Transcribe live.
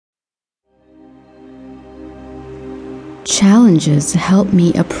Challenges help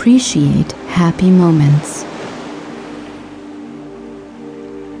me appreciate happy moments.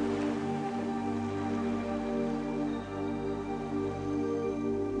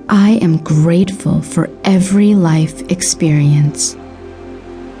 I am grateful for every life experience.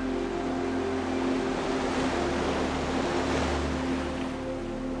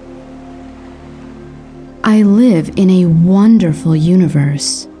 I live in a wonderful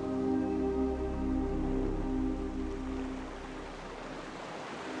universe.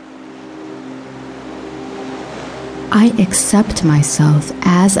 I accept myself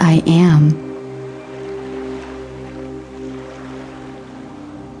as I am.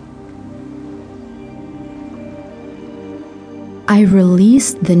 I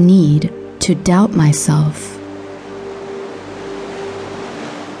release the need to doubt myself.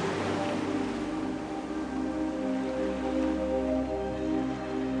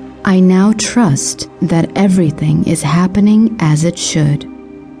 I now trust that everything is happening as it should.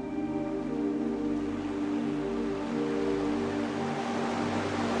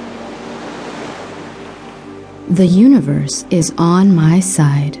 The universe is on my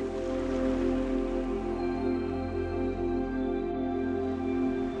side.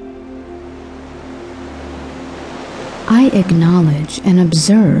 I acknowledge and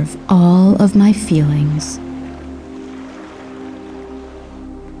observe all of my feelings.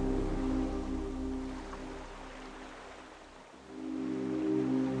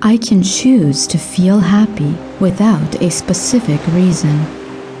 I can choose to feel happy without a specific reason.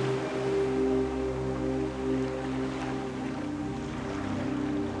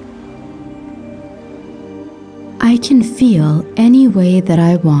 I can feel any way that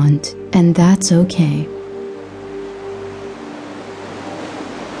I want, and that's okay.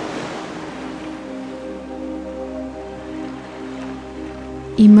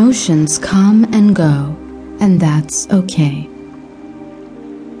 Emotions come and go, and that's okay.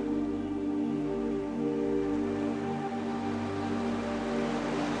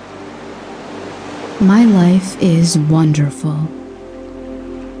 My life is wonderful.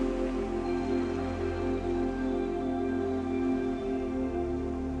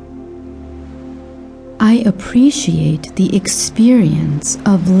 I appreciate the experience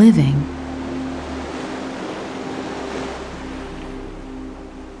of living.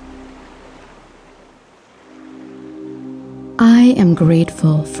 I am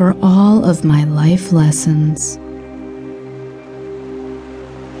grateful for all of my life lessons.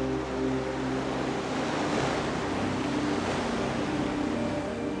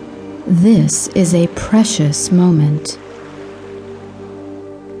 This is a precious moment.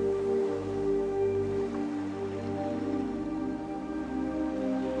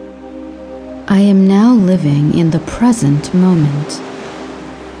 I am now living in the present moment.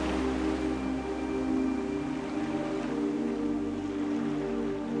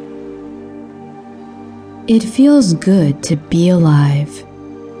 It feels good to be alive.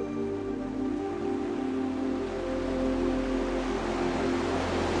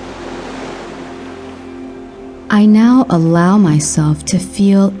 I now allow myself to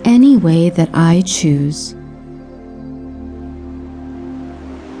feel any way that I choose.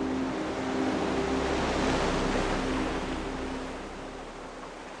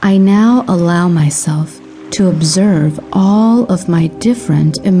 I now allow myself to observe all of my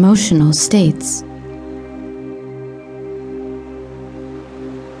different emotional states.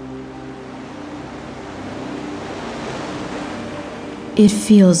 It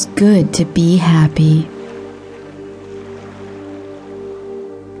feels good to be happy.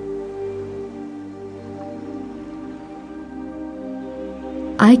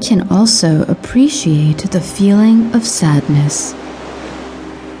 I can also appreciate the feeling of sadness.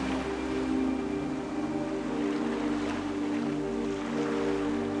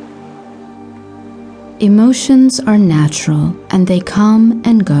 Emotions are natural and they come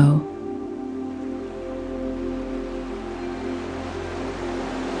and go.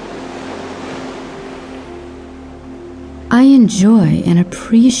 I enjoy and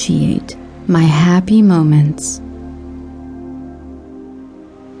appreciate my happy moments.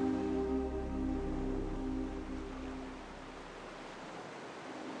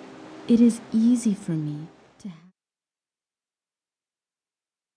 It is easy for me